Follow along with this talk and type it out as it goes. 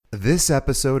This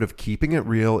episode of Keeping It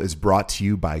Real is brought to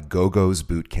you by GoGo's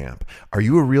Bootcamp. Are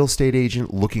you a real estate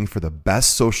agent looking for the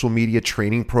best social media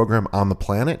training program on the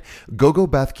planet? GoGo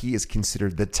Bethke is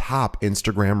considered the top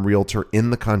Instagram realtor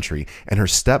in the country, and her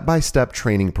step-by-step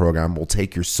training program will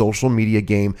take your social media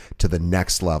game to the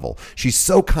next level. She's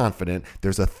so confident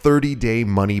there's a 30-day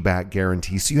money-back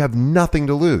guarantee, so you have nothing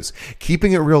to lose.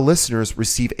 Keeping It Real listeners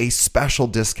receive a special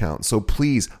discount, so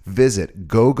please visit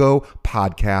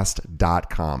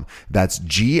gogopodcast.com. That's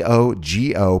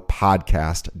GOGO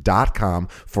podcast.com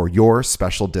for your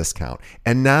special discount.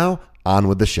 And now, on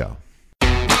with the show.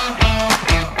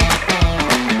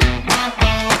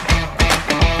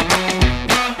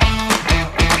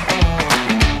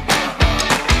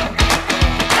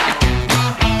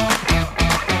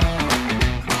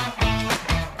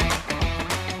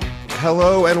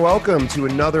 Hello and welcome to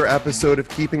another episode of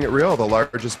Keeping It Real, the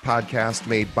largest podcast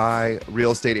made by real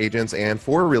estate agents and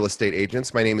for real estate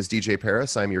agents. My name is DJ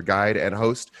Paris. I'm your guide and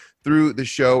host through the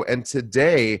show. And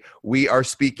today we are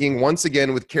speaking once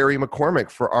again with Carrie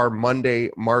McCormick for our Monday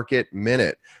Market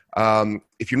Minute.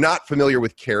 If you're not familiar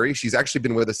with Carrie, she's actually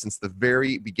been with us since the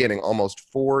very beginning, almost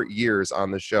 4 years on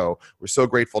the show. We're so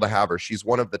grateful to have her. She's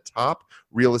one of the top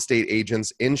real estate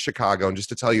agents in Chicago. And just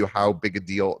to tell you how big a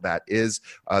deal that is,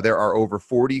 there are over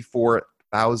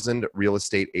 44,000 real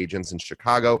estate agents in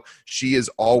Chicago. She is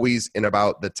always in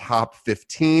about the top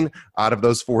 15 out of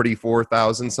those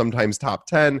 44,000, sometimes top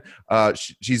 10.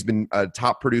 She's been a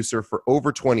top producer for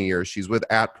over 20 years. She's with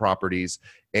At Properties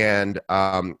and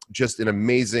just an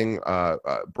amazing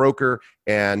broker.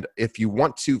 And if you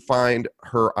want to find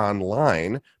her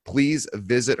online, please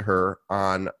visit her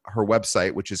on her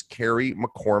website, which is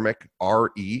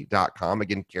carriemccormickre.com.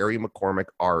 Again,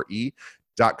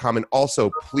 carriemccormickre.com. And also,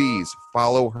 please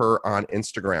follow her on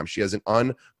Instagram. She has an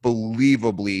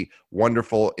unbelievably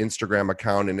wonderful Instagram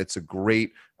account, and it's a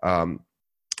great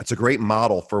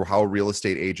model for how real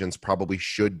estate agents probably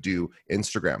should do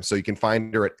Instagram. So you can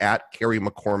find her at Carrie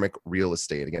McCormick Real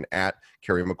Estate. Again, at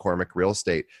Carrie McCormick Real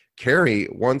Estate. Carrie,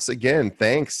 once again,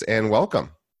 thanks and welcome.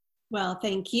 Well,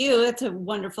 thank you. It's a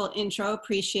wonderful intro.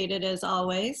 Appreciate it as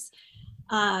always.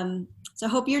 So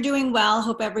hope you're doing well.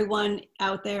 Hope everyone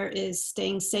out there is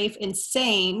staying safe and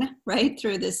sane right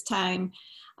through this time.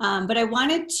 But I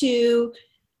wanted to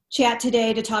chat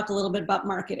today to talk a little bit about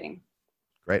marketing.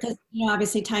 Right. Because,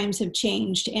 obviously times have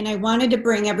changed, and I wanted to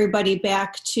bring everybody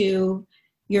back to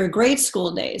your grade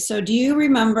school days. So do you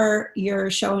remember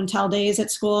your show and tell days at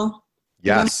school?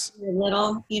 Yes. You were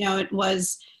little, it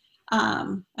was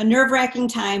a nerve-wracking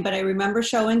time, but I remember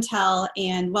show and tell,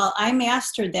 and I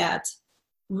mastered that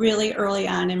really early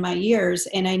on in my years,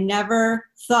 and I never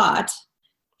thought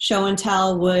show and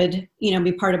tell would,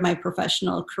 be part of my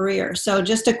professional career. So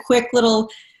just a quick little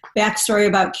backstory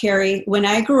about Carrie. When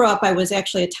I grew up, I was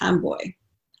actually a tomboy.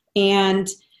 And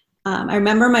I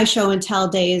remember my show and tell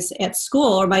days at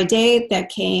school, or my day that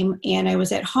came, and I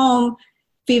was at home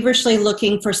feverishly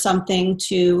looking for something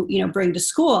to, bring to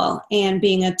school. And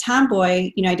being a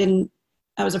tomboy, I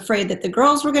was afraid that the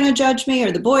girls were going to judge me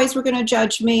or the boys were going to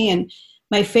judge me. And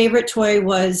my favorite toy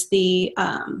was the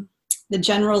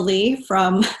General Lee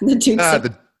from the Dukes of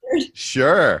Hazzard.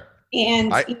 Sure.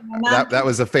 And that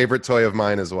was a favorite toy of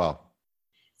mine as well.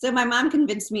 So my mom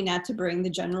convinced me not to bring the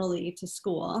General Lee to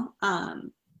school.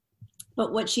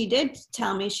 But what she did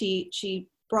tell me, she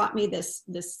brought me this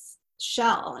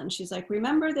shell, and she's like,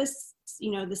 remember this,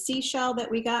 the seashell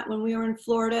that we got when we were in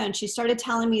Florida? And she started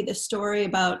telling me the story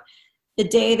about the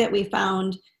day that we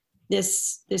found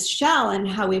this shell and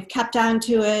how we've kept on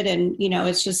to it. And,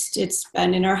 it's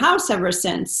been in our house ever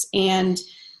since. And,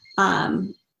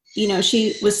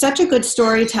 she was such a good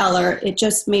storyteller. It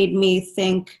just made me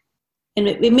think, and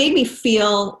it made me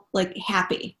feel like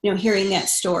happy, hearing that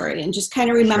story and just kind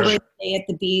of remembering the day at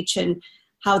the beach and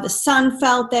how the sun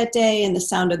felt that day and the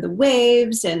sound of the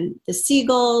waves and the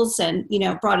seagulls, and,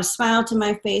 brought a smile to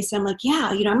my face. And I'm like, yeah,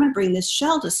 I'm going to bring this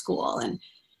shell to school. And,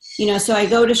 so I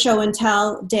go to show and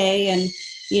tell day, and,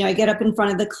 I get up in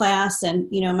front of the class, and,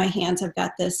 my hands have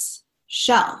got this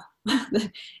shell.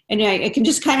 And I can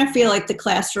just kind of feel like the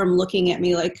classroom looking at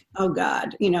me like, oh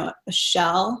God, a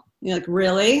shell, like,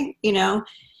 really, And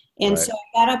Right. So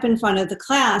I got up in front of the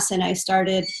class, and I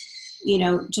started,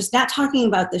 just not talking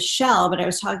about the shell, but I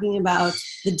was talking about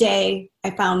the day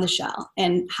I found the shell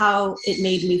and how it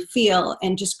made me feel,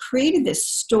 and just created this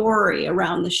story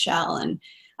around the shell. And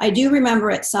I do remember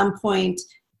at some point,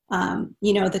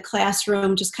 the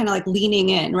classroom just kind of like leaning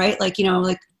in, right? Like,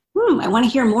 I want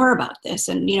to hear more about this,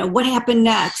 and, what happened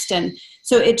next. And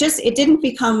so it didn't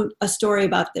become a story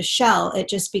about the shell. It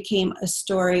just became a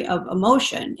story of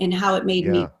emotion and how it made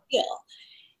me feel.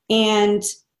 And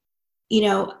you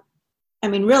know, I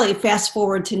mean, really fast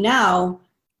forward to now,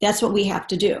 that's what we have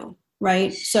to do,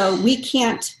 right? So we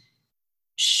can't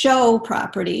show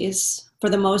properties for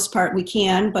the most part. We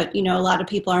can, but you know, a lot of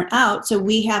people aren't out. So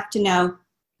we have to now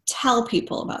tell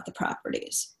people about the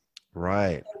properties.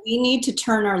 Right. We need to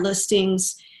turn our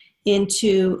listings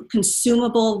into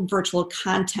consumable virtual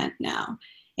content now.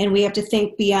 And we have to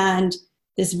think beyond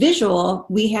this visual.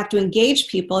 We have to engage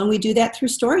people, and we do that through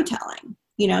storytelling.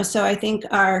 You know, so I think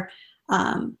our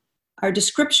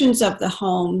descriptions of the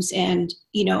homes and,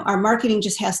 you know, our marketing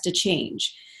just has to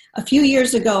change. A few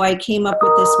years ago, I came up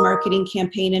with this marketing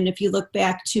campaign, and if you look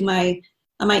back to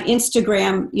on my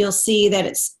Instagram, you'll see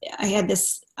that I had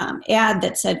this ad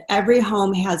that said, every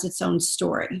home has its own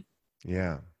story.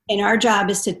 Yeah. And our job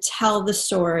is to tell the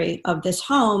story of this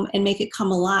home and make it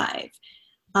come alive.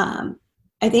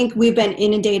 I think we've been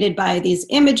inundated by these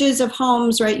images of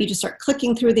homes, right? You just start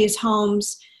clicking through these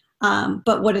homes.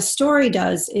 But what a story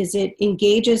does is it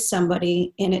engages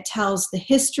somebody and it tells the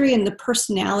history and the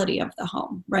personality of the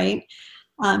home, right?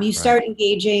 You start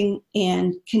engaging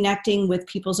and connecting with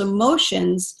people's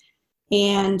emotions.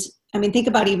 And I mean, think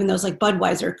about even those like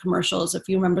Budweiser commercials, if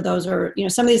you remember those, or, you know,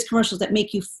 some of these commercials that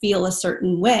make you feel a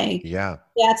certain way. Yeah.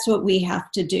 That's what we have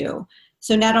to do.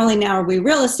 So not only now are we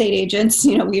real estate agents,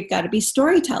 you know, we've got to be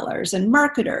storytellers and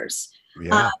marketers.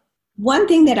 Yeah. One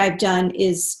thing that I've done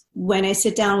is when I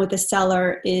sit down with a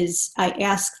seller is I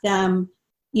ask them,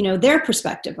 you know, their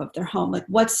perspective of their home. Like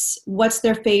what's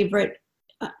their favorite,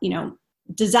 you know,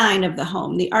 design of the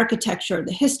home, the architecture,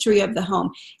 the history of the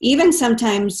home, even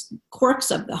sometimes quirks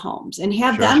of the homes, and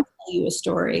have them tell you a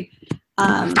story.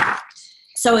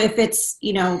 So if it's,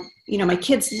 you know, my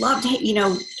kids loved, you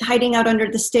know, hiding out under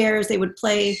the stairs, they would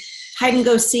play hide and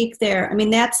go seek there. I mean,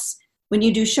 that's when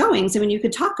you do showings. I mean, you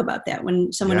could talk about that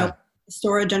when someone opened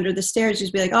storage under the stairs,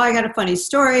 you'd be like, oh, I got a funny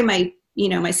story.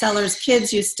 My seller's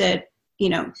kids used to, you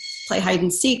know, play hide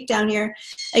and seek down here.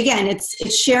 Again, it's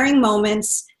sharing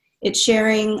moments. It's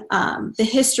sharing the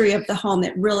history of the home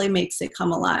that really makes it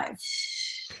come alive.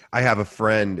 I have a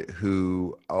friend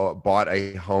who bought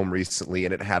a home recently,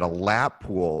 and it had a lap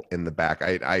pool in the back.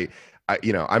 I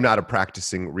you know, I'm not a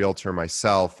practicing realtor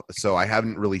myself, so I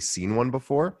haven't really seen one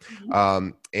before. Mm-hmm.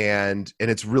 And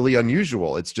it's really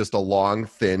unusual. It's just a long,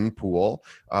 thin pool.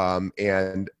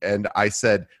 And I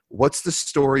said, what's the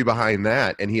story behind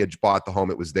that? And he had bought the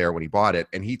home. It was there when he bought it.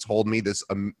 And he told me this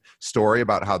story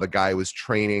about how the guy was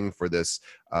training for this,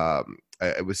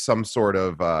 it was some sort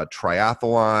of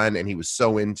triathlon, and he was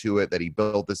so into it that he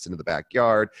built this into the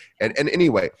backyard. And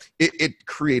anyway, it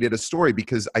created a story,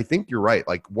 because I think you're right.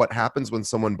 Like, what happens when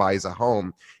someone buys a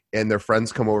home and their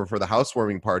friends come over for the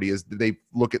housewarming party is they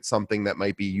look at something that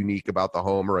might be unique about the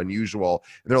home or unusual,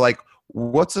 and they're like,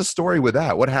 what's the story with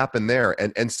that? What happened there?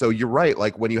 And so you're right.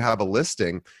 Like, when you have a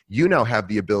listing, you now have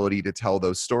the ability to tell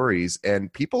those stories,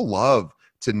 and people love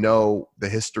to know the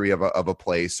history of a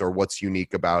place or what's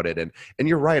unique about it. And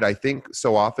you're right. I think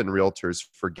so often realtors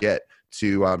forget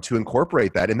to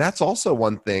incorporate that. And that's also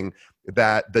one thing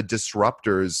that the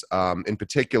disruptors, in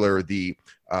particular, the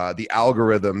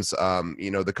algorithms, you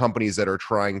know, the companies that are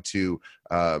trying to,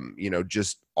 you know,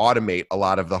 just automate a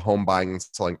lot of the home buying and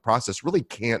selling process really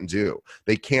can't do.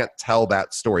 They can't tell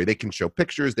that story. They can show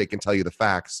pictures. They can tell you the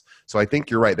facts. So I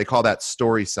think you're right. They call that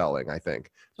story selling, I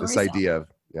think. This idea of,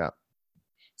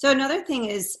 So another thing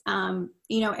is,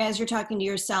 you know, as you're talking to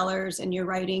your sellers and you're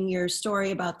writing your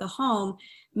story about the home,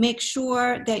 make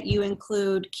sure that you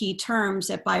include key terms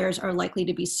that buyers are likely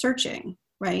to be searching,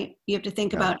 right? You have to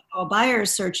think about how a buyer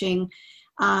is searching.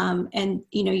 And,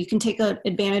 you know, you can take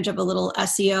advantage of a little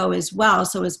SEO as well.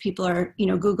 So as people are, you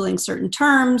know, Googling certain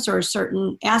terms or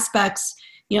certain aspects,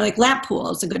 you know, like lap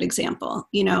pool is a good example,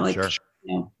 you know, like,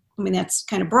 you know, I mean, that's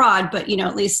kind of broad, but, you know,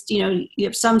 at least, you know, you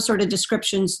have some sort of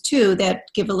descriptions too that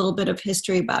give a little bit of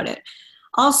history about it.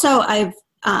 Also, I've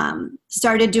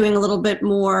started doing a little bit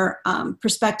more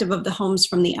perspective of the homes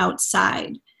from the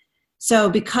outside. So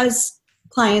because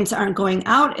clients aren't going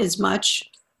out as much,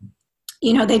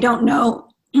 you know, they don't know,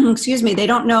 excuse me, they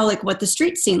don't know like what the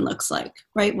street scene looks like,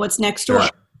 right? What's next door.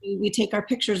 We take our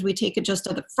pictures, we take it just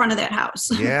at the front of that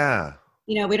house. Yeah.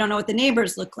 You know, we don't know what the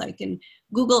neighbors look like. And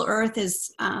Google Earth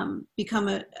has become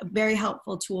a very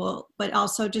helpful tool, but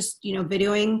also just, you know,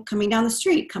 videoing coming down the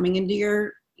street, coming into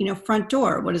your, you know, front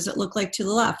door. What does it look like to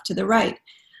the left, to the right?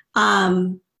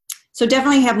 So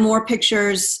definitely have more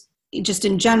pictures just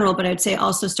in general, but I'd say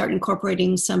also start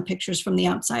incorporating some pictures from the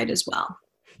outside as well.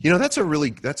 You know, that's a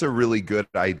really good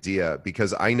idea,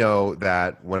 because I know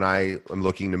that when I am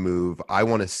looking to move, I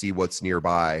want to see what's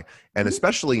nearby. And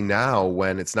especially now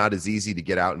when it's not as easy to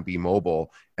get out and be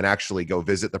mobile. and actually go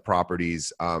visit the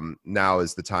properties. Now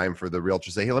is the time for the realtor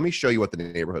to say, hey, let me show you what the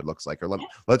neighborhood looks like, or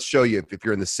let's show you if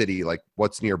you're in the city, like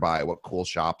what's nearby, what cool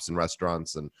shops and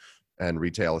restaurants and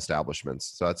retail establishments.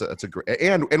 So that's a great,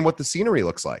 and what the scenery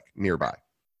looks like nearby.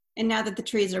 And now that the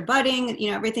trees are budding,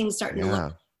 everything's starting to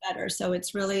look better. So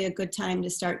it's really a good time to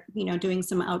start, doing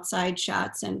some outside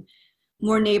shots and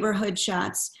more neighborhood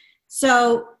shots.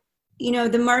 So,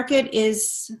 the market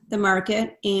is the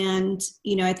market. And,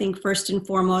 I think first and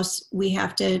foremost, we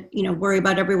have to, worry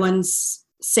about everyone's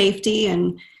safety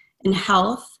and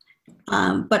health.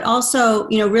 But also,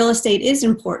 real estate is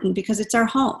important because it's our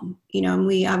home, and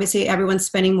we obviously, everyone's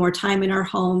spending more time in our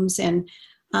homes. And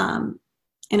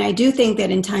I do think that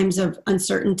in times of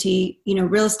uncertainty,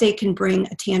 real estate can bring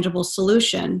a tangible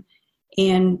solution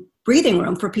and breathing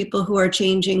room for people who are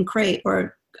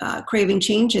craving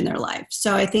change in their life.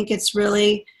 So I think it's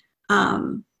really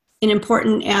an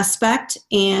important aspect,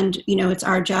 and, it's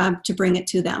our job to bring it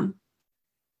to them.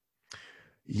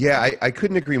 Yeah, I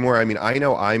couldn't agree more. I mean, I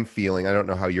know I'm feeling, I don't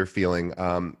know how you're feeling,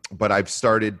 but I've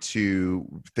started to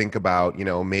think about,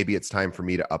 maybe it's time for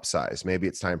me to upsize. Maybe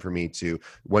it's time for me to,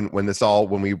 when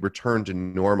we return to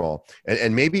normal,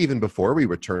 and maybe even before we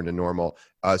return to normal,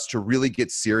 to really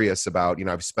get serious about,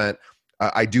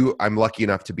 I'm lucky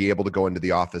enough to be able to go into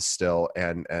the office still,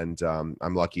 and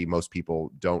I'm lucky most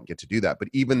people don't get to do that. But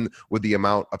even with the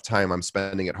amount of time I'm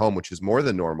spending at home, which is more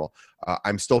than normal,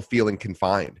 I'm still feeling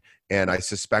confined. And I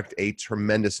suspect a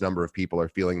tremendous number of people are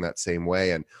feeling that same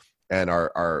way, and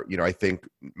are I think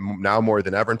now more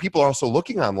than ever. And people are also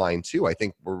looking online too. I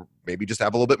think we're maybe just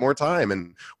have a little bit more time,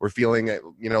 and we're feeling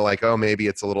like, oh, maybe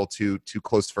it's a little too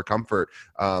close for comfort.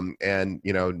 And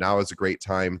now is a great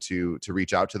time to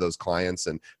reach out to those clients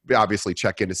and obviously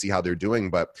check in to see how they're doing,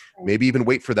 but maybe even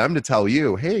wait for them to tell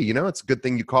you, hey, it's a good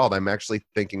thing you called. I'm actually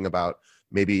thinking about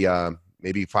maybe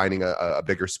finding a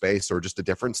bigger space or just a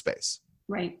different space.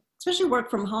 Right. Especially work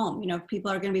from home. If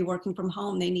people are going to be working from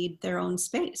home, they need their own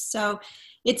space. So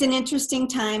it's an interesting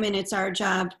time, and it's our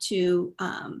job to,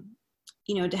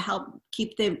 to help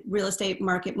keep the real estate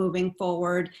market moving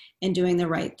forward and doing the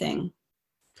right thing.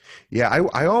 Yeah,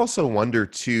 I also wonder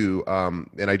too,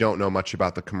 and I don't know much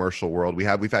about the commercial world.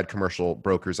 We've had commercial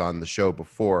brokers on the show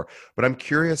before, but I'm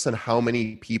curious on how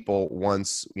many people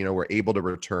once were able to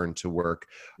return to work.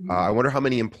 I wonder how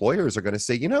many employers are going to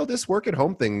say, this work at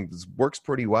home thing works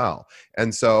pretty well.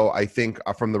 And so I think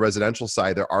from the residential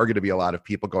side, there are going to be a lot of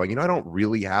people going, I don't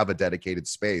really have a dedicated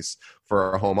space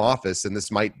for a home office, and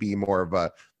this might be more of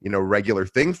a regular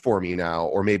thing for me now,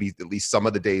 or maybe at least some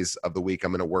of the days of the week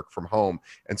I'm going to work from home.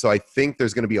 And so I think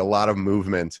there's going to be a lot of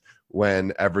movement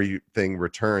when everything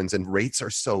returns, and rates are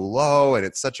so low, and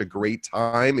it's such a great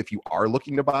time if you are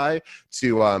looking to buy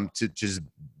to just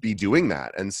be doing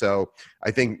that. And so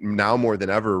I think now more than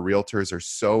ever, realtors are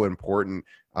so important.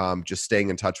 Just staying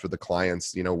in touch with the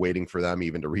clients, waiting for them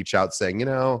even to reach out saying,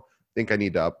 I think I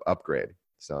need to upgrade.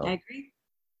 So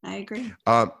I agree.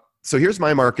 So here's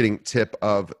my marketing tip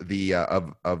of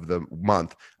the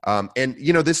month, and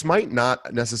this might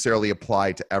not necessarily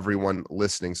apply to everyone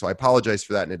listening, so I apologize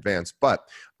for that in advance. But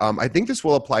I think this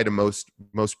will apply to most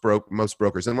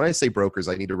brokers. And when I say brokers,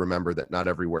 I need to remember that not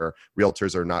everywhere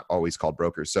realtors are not always called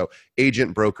brokers. So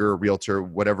agent, broker, realtor,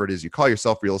 whatever it is you call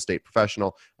yourself, real estate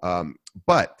professional.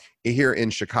 But here in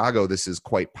Chicago, this is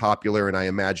quite popular, and I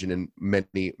imagine in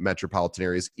many metropolitan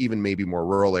areas, even maybe more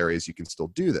rural areas, you can still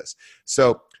do this.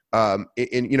 So.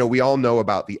 We all know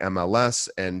about the MLS,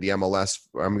 and the MLS,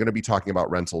 I'm going to be talking about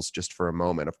rentals just for a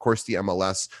moment. Of course, the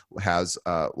MLS has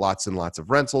lots and lots of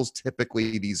rentals.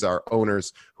 Typically, these are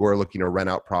owners who are looking to rent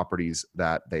out properties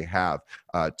that they have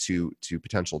to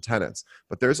potential tenants.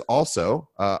 But there's also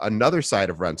another side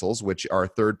of rentals, which are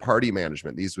third-party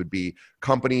management. These would be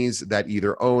companies that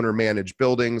either own or manage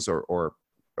buildings or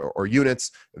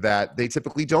units that they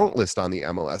typically don't list on the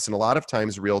MLS. And a lot of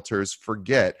times realtors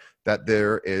forget that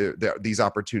these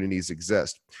opportunities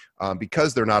exist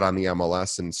because they're not on the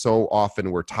MLS. And so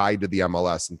often we're tied to the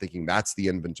MLS and thinking that's the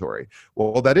inventory.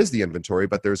 Well, that is the inventory,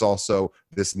 but there's also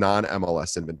this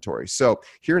non-MLS inventory. So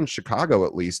here in Chicago,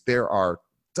 at least, there are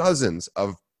dozens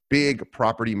of big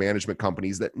property management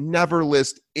companies that never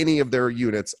list any of their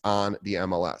units on the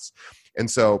MLS.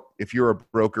 And so if you're a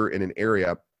broker in an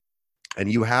area and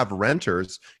you have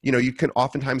renters, you can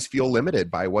oftentimes feel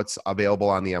limited by what's available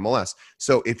on the MLS.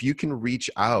 So if you can reach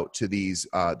out to these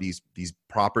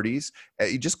properties,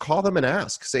 you just call them and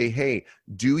ask. Say, hey,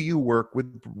 do you work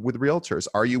with realtors?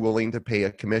 Are you willing to pay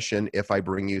a commission if I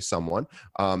bring you someone?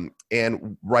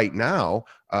 And right now,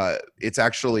 it's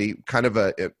actually kind of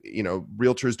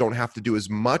realtors don't have to do as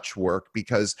much work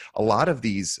because a lot of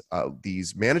these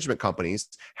management companies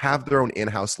have their own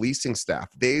in-house leasing staff.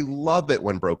 They love it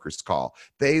when brokers call.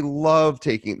 They love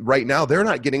taking. Right now, they're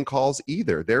not getting calls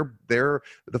either.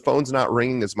 The phone's not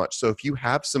ringing as much. So if you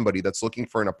have somebody that's looking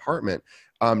for an apartment,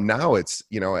 now it's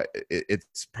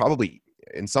it's probably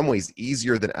in some ways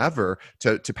easier than ever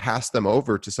to pass them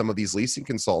over to some of these leasing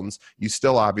consultants. You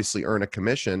still obviously earn a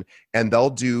commission, and they'll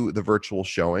do the virtual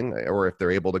showing, or if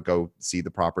they're able to go see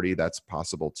the property, that's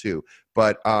possible too.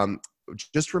 But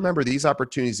just remember these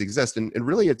opportunities exist, and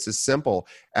really it's as simple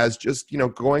as just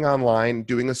going online,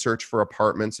 doing a search for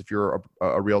apartments if you're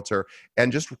a realtor, and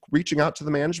just reaching out to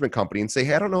the management company and say,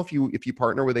 hey, I don't know if you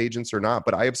partner with agents or not,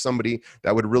 but I have somebody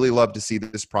that would really love to see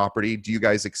this property. Do you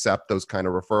guys accept those kind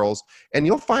of referrals? And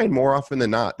you'll find more often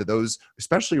than not that those,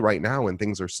 especially right now when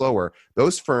things are slower,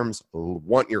 those firms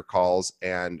want your calls.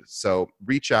 And so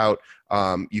reach out.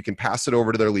 You can pass it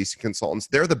over to their leasing consultants.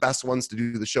 They're the best ones to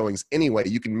do the showings anyway.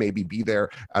 You can maybe be there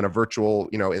on a virtual,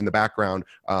 in the background,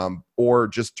 or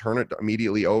just turn it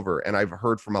immediately over. And I've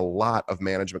heard from a lot of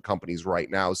management companies right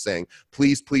now saying,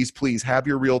 please, please, please have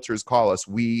your realtors call us.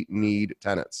 We need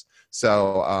tenants.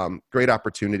 So great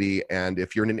opportunity. And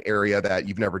if you're in an area that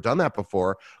you've never done that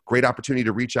before, great opportunity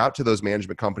to reach out to those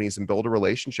management companies and build a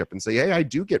relationship and say, hey, I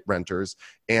do get renters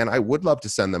and I would love to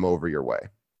send them over your way.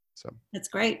 So that's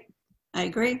great. I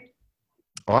agree.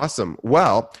 Awesome.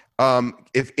 Well,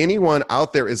 if anyone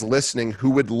out there is listening who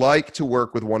would like to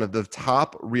work with one of the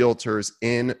top realtors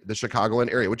in the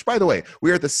Chicagoland area, which, by the way,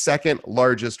 we are the second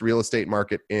largest real estate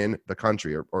market in the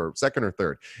country, or second or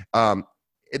third.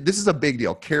 This is a big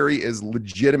deal. Carrie is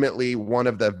legitimately one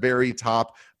of the very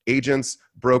top agents,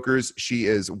 brokers. She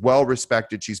is well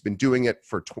respected. She's been doing it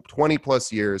for 20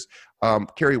 plus years.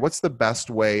 Carrie, what's the best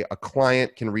way a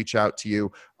client can reach out to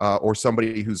you or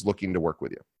somebody who's looking to work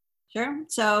with you? Sure.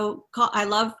 So I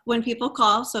love when people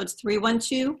call. So it's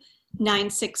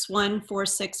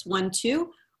 312-961-4612.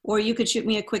 Or you could shoot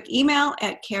me a quick email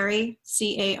at Carrie,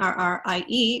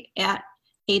 CARRIE, at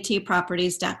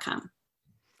atproperties.com.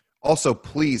 Also,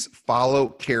 please follow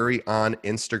Carrie on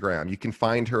Instagram. You can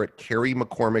find her at Carrie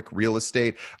McCormick Real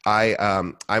Estate.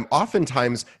 I'm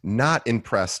oftentimes not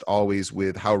impressed always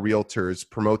with how realtors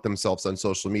promote themselves on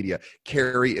social media.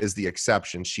 Carrie is the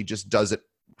exception. She just does it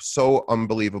so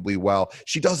unbelievably well.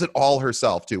 She does it all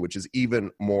herself too, which is even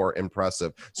more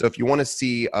impressive. So if you want to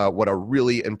see what a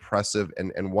really impressive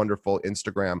and wonderful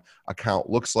Instagram account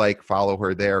looks like, follow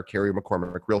her there, Carrie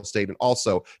McCormick Real Estate. And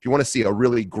also, if you want to see a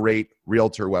really great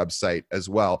realtor website as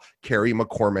well,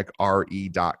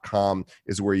 CarrieMcCormickRE.com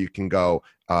is where you can go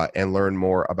and learn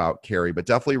more about Carrie. But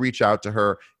definitely reach out to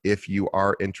her if you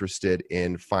are interested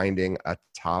in finding a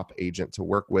top agent to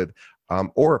work with,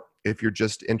 or if you're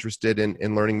just interested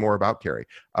in learning more about Carrie.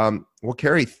 Well,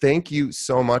 Carrie, thank you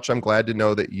so much. I'm glad to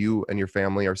know that you and your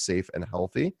family are safe and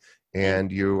healthy,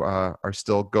 and you are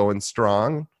still going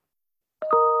strong.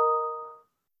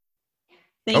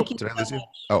 Thank you. Did I lose you?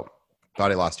 Oh,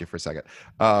 thought I lost you for a second.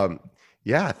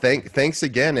 Yeah, thanks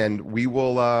again, and we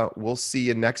will we'll see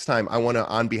you next time. I want to,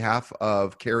 on behalf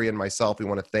of Carrie and myself, we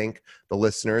want to thank the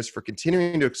listeners for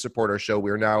continuing to support our show. We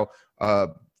are now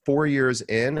 4 years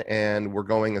in, and we're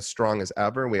going as strong as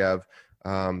ever. We have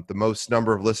the most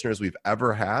number of listeners we've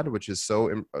ever had, which is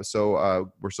we're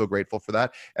so grateful for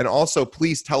that. And also,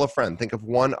 please tell a friend. Think of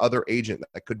one other agent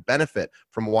that could benefit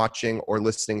from watching or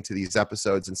listening to these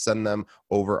episodes, and send them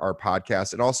over our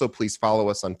podcast. And also, please follow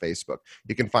us on Facebook.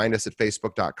 You can find us at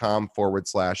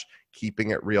facebook.com/Keeping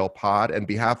It Real Pod. And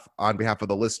on behalf of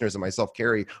the listeners and myself,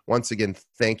 Carrie, once again,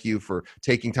 thank you for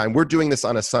taking time. We're doing this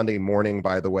on a Sunday morning,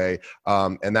 by the way,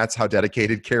 and that's how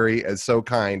dedicated Carrie is. So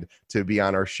kind to be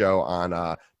on our show,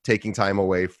 on taking time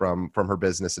away from her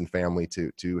business and family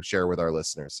to share with our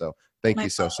listeners. So thank you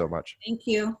so much. Thank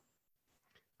you.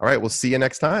 All right, we'll see you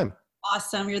next time.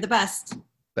 Awesome. You're the best.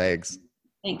 Thanks.